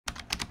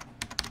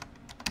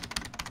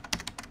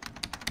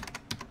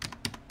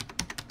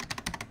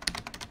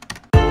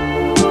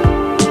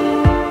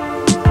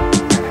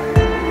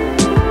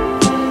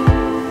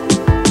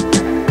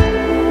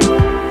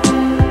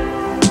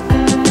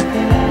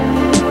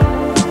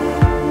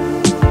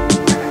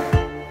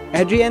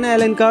Adriana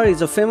Alencar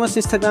is a famous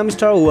Instagram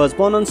star who was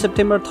born on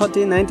September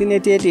 30,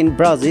 1988 in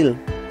Brazil.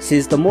 She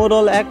is the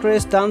model,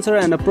 actress, dancer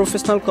and a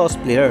professional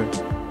cosplayer.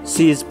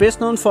 She is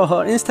best known for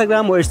her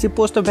Instagram where she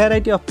posts a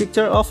variety of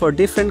pictures of her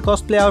different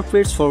cosplay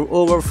outfits for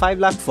over 5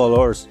 lakh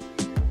followers.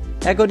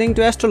 According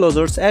to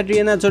astrologers,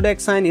 Adriana's zodiac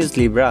sign is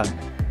Libra.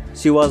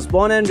 She was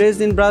born and raised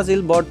in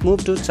Brazil but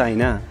moved to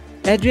China.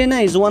 Adriana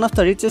is one of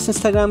the richest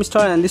Instagram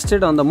stars and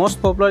listed on the most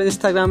popular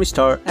Instagram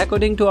star.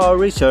 According to our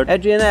research,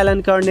 Adriana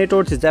Alencar net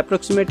worth is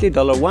approximately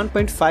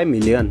 $1.5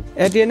 million.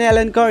 Adriana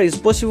Alencar is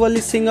possibly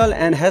single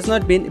and has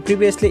not been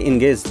previously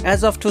engaged.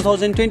 As of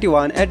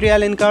 2021,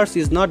 Adriana Alencar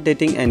is not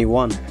dating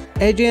anyone.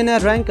 Adriana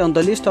ranked on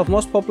the list of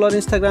most popular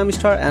Instagram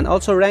star and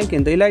also ranked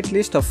in the elite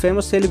list of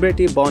famous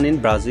celebrity born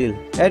in Brazil.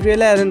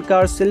 Adriana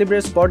Alencar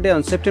celebrates birthday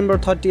on September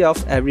 30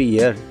 of every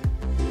year.